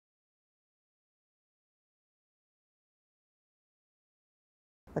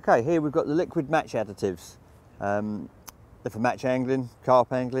Okay, here we've got the liquid match additives. They're for match angling,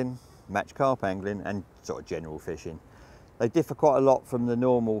 carp angling, match carp angling and sort of general fishing. They differ quite a lot from the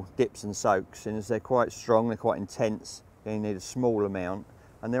normal dips and soaks, in as they're quite strong, they're quite intense, you need a small amount,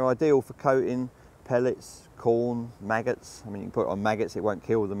 and they're ideal for coating pellets, corn, maggots. I mean, you can put it on maggots, it won't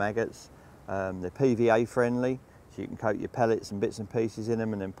kill the maggots. They're PVA friendly, so you can coat your pellets and bits and pieces in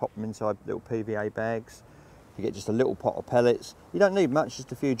them and then pop them inside little PVA bags. You get just a little pot of pellets. You don't need much,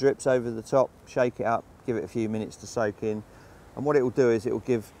 just a few drips over the top, shake it up, give it a few minutes to soak in. And what it will do is it will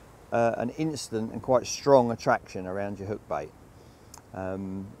give an instant and quite strong attraction around your hook bait.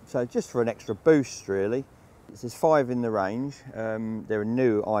 So just for an extra boost really. There's 5 in the range. They're a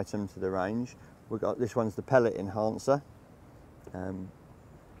new item to the range. We've got, this one's the pellet enhancer.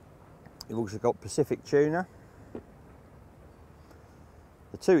 You've also got Pacific tuna,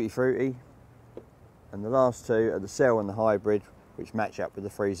 the Tutti Frutti, and the last two are the cell and the hybrid, which match up with the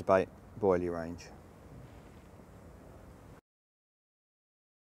freezer bait boilie range.